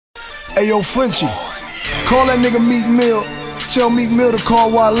Hey yo, Frenchie, call that nigga Meek Mill. Tell Meek Mill to call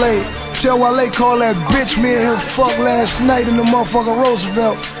Wale. Tell Wale call that bitch me and him fuck last night in the motherfucking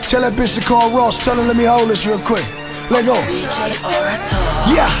Roosevelt. Tell that bitch to call Ross. Tell him let me hold this real quick. Let go.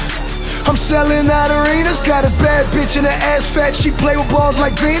 Yeah. I'm selling out arenas. Got a bad bitch in the ass fat. She play with balls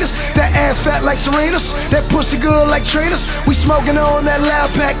like Venus. That ass fat like Serena's. That pussy good like Trina's. We smoking on that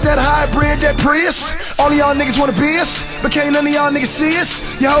loud pack, that hybrid, that Prius. All of y'all niggas wanna be us, but can't none of y'all niggas see us.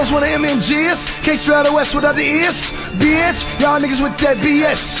 Y'all hoes wanna MMG us. Can't spell the West without the ears. Bitch, y'all niggas with that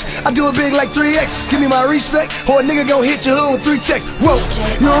BS. I do it big like 3X. Give me my respect, or a nigga gon' hit your hood with 3 texts. Whoa,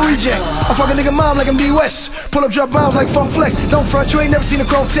 you a reject. I fuck a nigga mom like I'm D West. Pull up, drop bombs like Funk Flex. Don't front, you ain't never seen a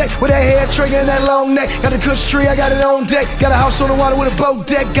chrome tech with that hair trigger and that long neck. Got a kush tree, I got it on deck. Got a house on the water with a boat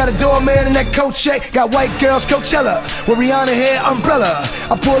deck. Got a doorman in that coat check. Got white girls Coachella with Rihanna hair umbrella.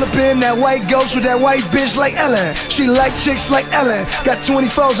 I pull up in that white ghost with that white bitch like Ellen. She like chicks like Ellen. Got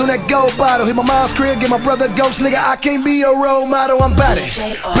 24s on that gold bottle. Hit my mom's crib, get my brother ghost. Nigga, I can't be your role model. I'm bout it,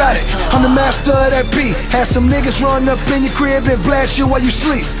 bout it. I'm the master of that beat. Had some niggas run up in your crib and blast you while you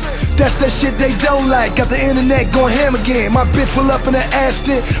sleep. That's that shit they don't like. Got the internet going ham again. My bitch pull up in the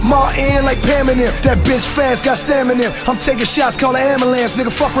Aston Martin like Pam and them. That bitch fast, got stamina. I'm taking shots, call an ambulance. Nigga,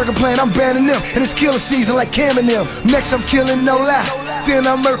 fuck record playing, I'm banning them. And it's killer season like Cam and them. Next I'm killing, no lie. Then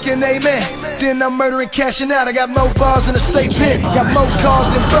I'm murking, amen. Then I'm murdering, cashing out. I got more bars than a state pen. Got more cars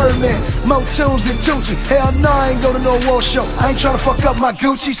than Birdman. More tunes than Tucci. Hell no, I ain't go to no war show. I ain't tryna fuck up my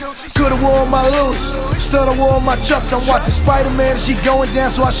Gucci's. Coulda worn my Louis. Stood wore my Chucks. I'm watching Spider-Man and she going down,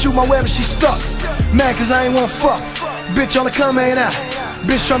 so I shoot my web and she stuck. Mad cause I ain't wanna fuck. Bitch on the come ain't out.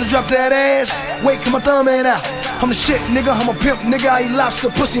 Bitch tryna drop that ass. Wait, cause my thumb ain't out. I'm the shit, nigga. I'm a pimp, nigga. I eat lobster,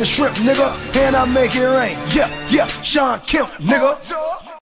 pussy, and shrimp, nigga. And I make it rain. Yeah, yeah. Sean Kemp, nigga.